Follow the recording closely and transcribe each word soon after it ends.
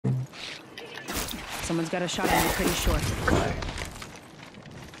Someone's got a shot on me pretty sure.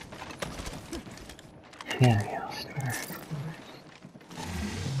 Yeah.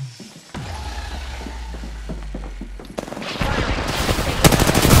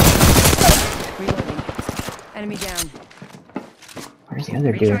 Reloading. Enemy down. Where's the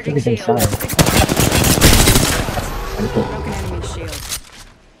other dude? I think he's inside. Broken enemy shield.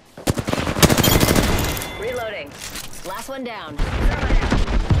 Reloading. Last one down.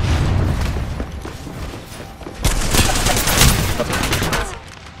 Oh,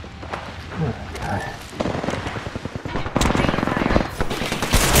 God.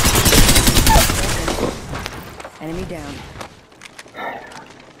 Enemy down.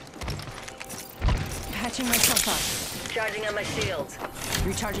 Patching myself up. Charging on my shields.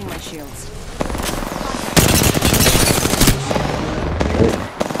 Recharging my shields.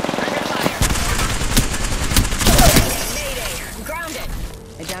 Under fire. Mayday. I'm grounded.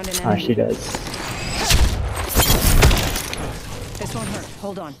 I downed an Oh, enemy. she does. This won't hurt.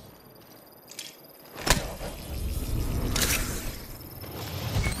 Hold on.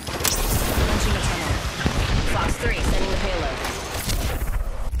 Punching a tunnel. Fox 3, sending the payload.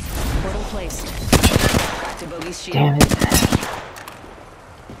 Portal placed. Cracked to Bogey's shield. Damn it.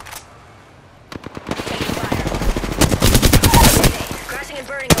 Taking fire. Crashing and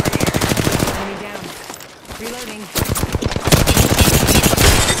burning over here. Enemy down. Reloading.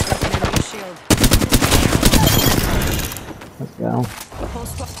 Broken enemy shield. Let's go. Whole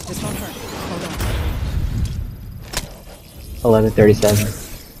squad. This won't hurt. Hold on. 11:37.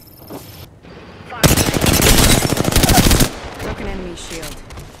 Broken enemy shield.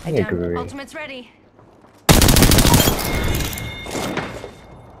 I I downed. agree. Ultimate's ready.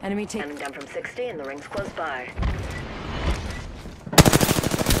 Enemy take. I'm down from 60 and the ring's close by.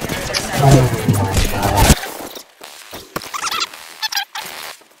 Oh my God.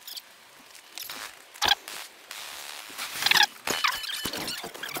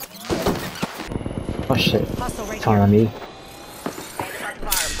 Oh shit. Hostile right It's on here. me. Identified the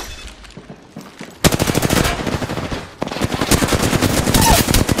farm.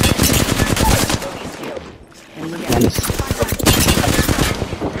 Bogey's shield. Enemy down. Nice.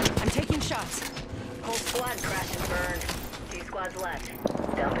 I'm taking shots. Whole squad crash and burn. 2 squads left.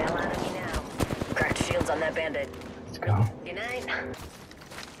 They'll bail out of me now. Cracked shields on that bandit. Let's go. Good night.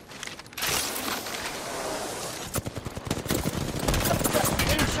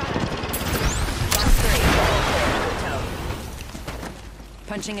 Getting shot at. Fox 3, good toe.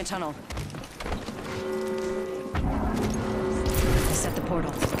 Punching a tunnel. I set the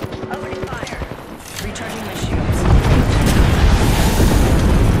portal. Opening fire. Recharging my shields.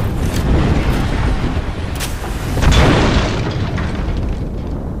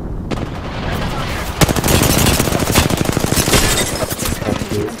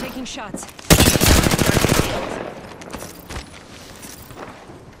 I'm taking shots.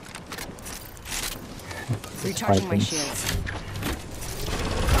 Recharging my shields.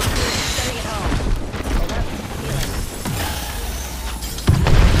 Sending it home. Hold up. Healing.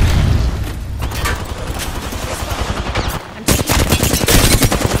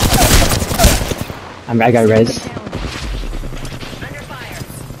 I'm taking I got res. down. Under fire.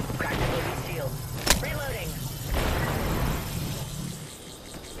 Cracked the Bogey's shield. Reloading.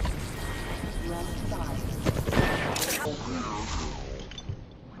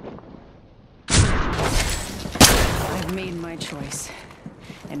 I've made my choice,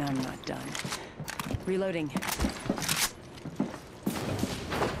 and I'm not done. Reloading.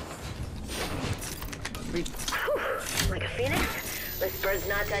 Like a phoenix? This bird's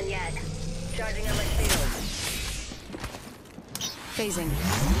not done yet. Charging on my shield. Phasing.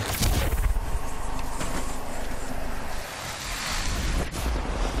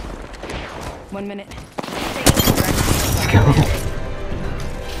 One minute. Let's go.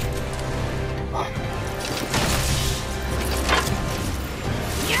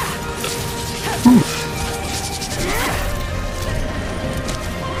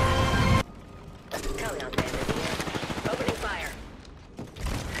 Tally on bandit. Opening fire.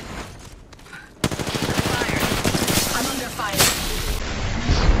 Fire. I'm under fire.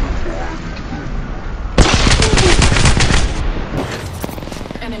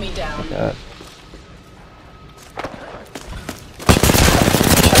 Enemy down.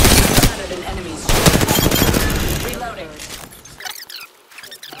 Spotted an enemy's shield. Reloading.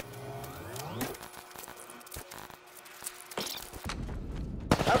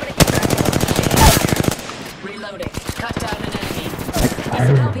 Opening fire. Reloading. Cut down an enemy. Need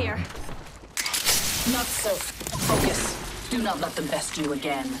some help here. Not so. Focus. Do not let them best you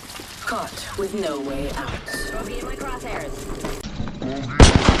again. Caught with no way out. Trophy in my crosshairs.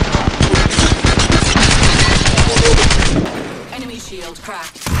 shield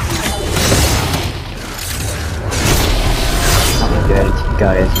cracked. I'm good.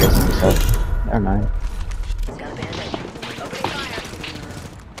 Guys, listen to yourself. Never mind. Got a bandit. Opening fire.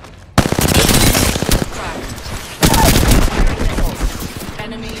 Cracked.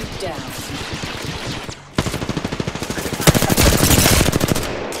 Enemy down.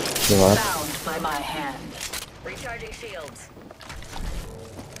 Give up. Bound by my hand. Recharging shields.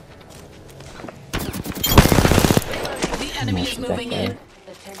 The enemy is moving in.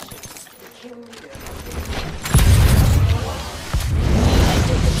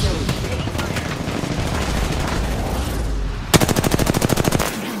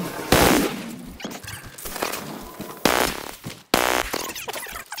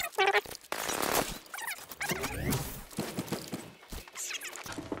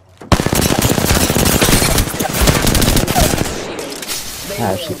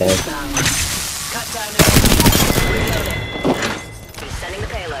 Ah, she dead. Cut down reloading. He's sending the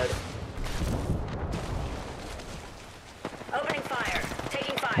payload. Opening fire.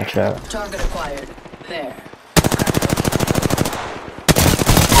 Taking fire. Watch out. Target acquired. There.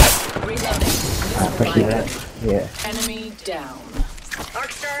 Reloading. Push you back. Yeah. Enemy down.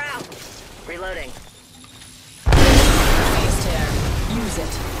 Arc star out. Reloading. Phase tear. Use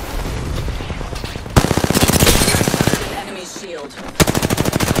it. Enemy's shield.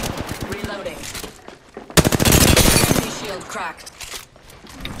 Reloading. Enemy shield cracked.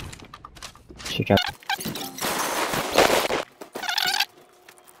 She got.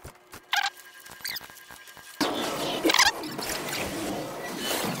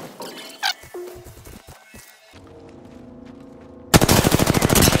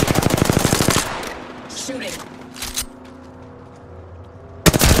 Shooting.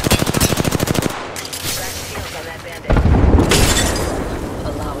 Cracked shields on that bandit.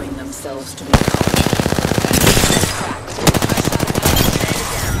 Allowing themselves to be cracked.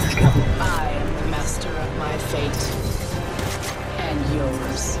 I am the master of my fate. And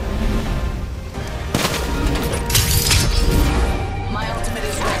yours. My ultimate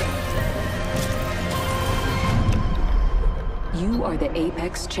is ready. You are the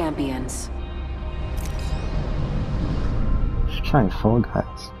Apex Champions. She's trying Fall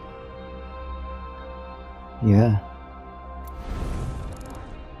Guys. Yeah.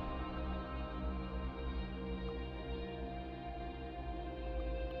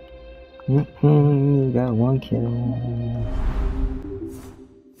 You got one kill.